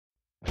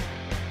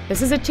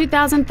This is a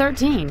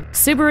 2013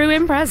 Subaru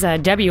Impreza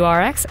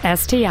WRX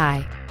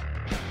STI.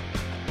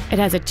 It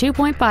has a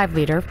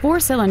 2.5-liter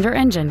four-cylinder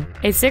engine,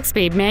 a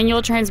 6-speed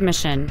manual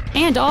transmission,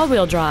 and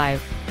all-wheel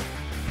drive.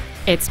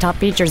 Its top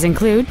features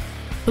include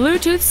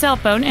Bluetooth cell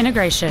phone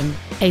integration,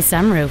 a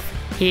sunroof,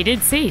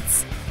 heated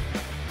seats,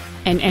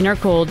 an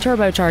intercooled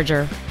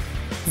turbocharger,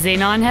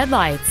 xenon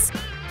headlights,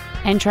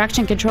 and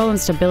traction control and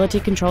stability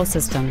control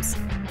systems.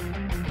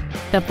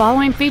 The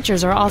following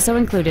features are also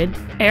included: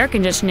 air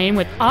conditioning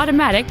with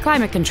automatic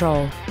climate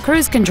control,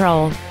 cruise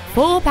control,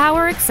 full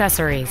power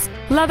accessories,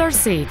 leather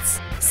seats,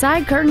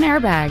 side curtain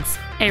airbags,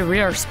 a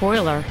rear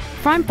spoiler,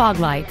 front fog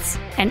lights,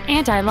 an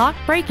anti-lock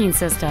braking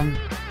system.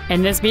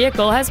 And this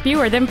vehicle has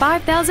fewer than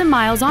 5,000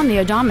 miles on the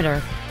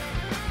odometer.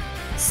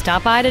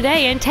 Stop by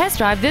today and test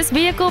drive this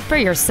vehicle for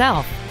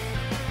yourself.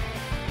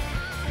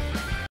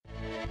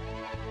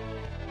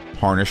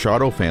 Harnish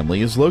Auto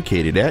Family is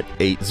located at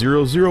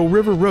 800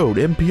 River Road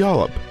in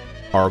Puyallup.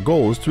 Our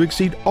goal is to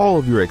exceed all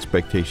of your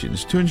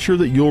expectations to ensure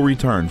that you'll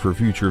return for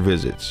future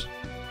visits.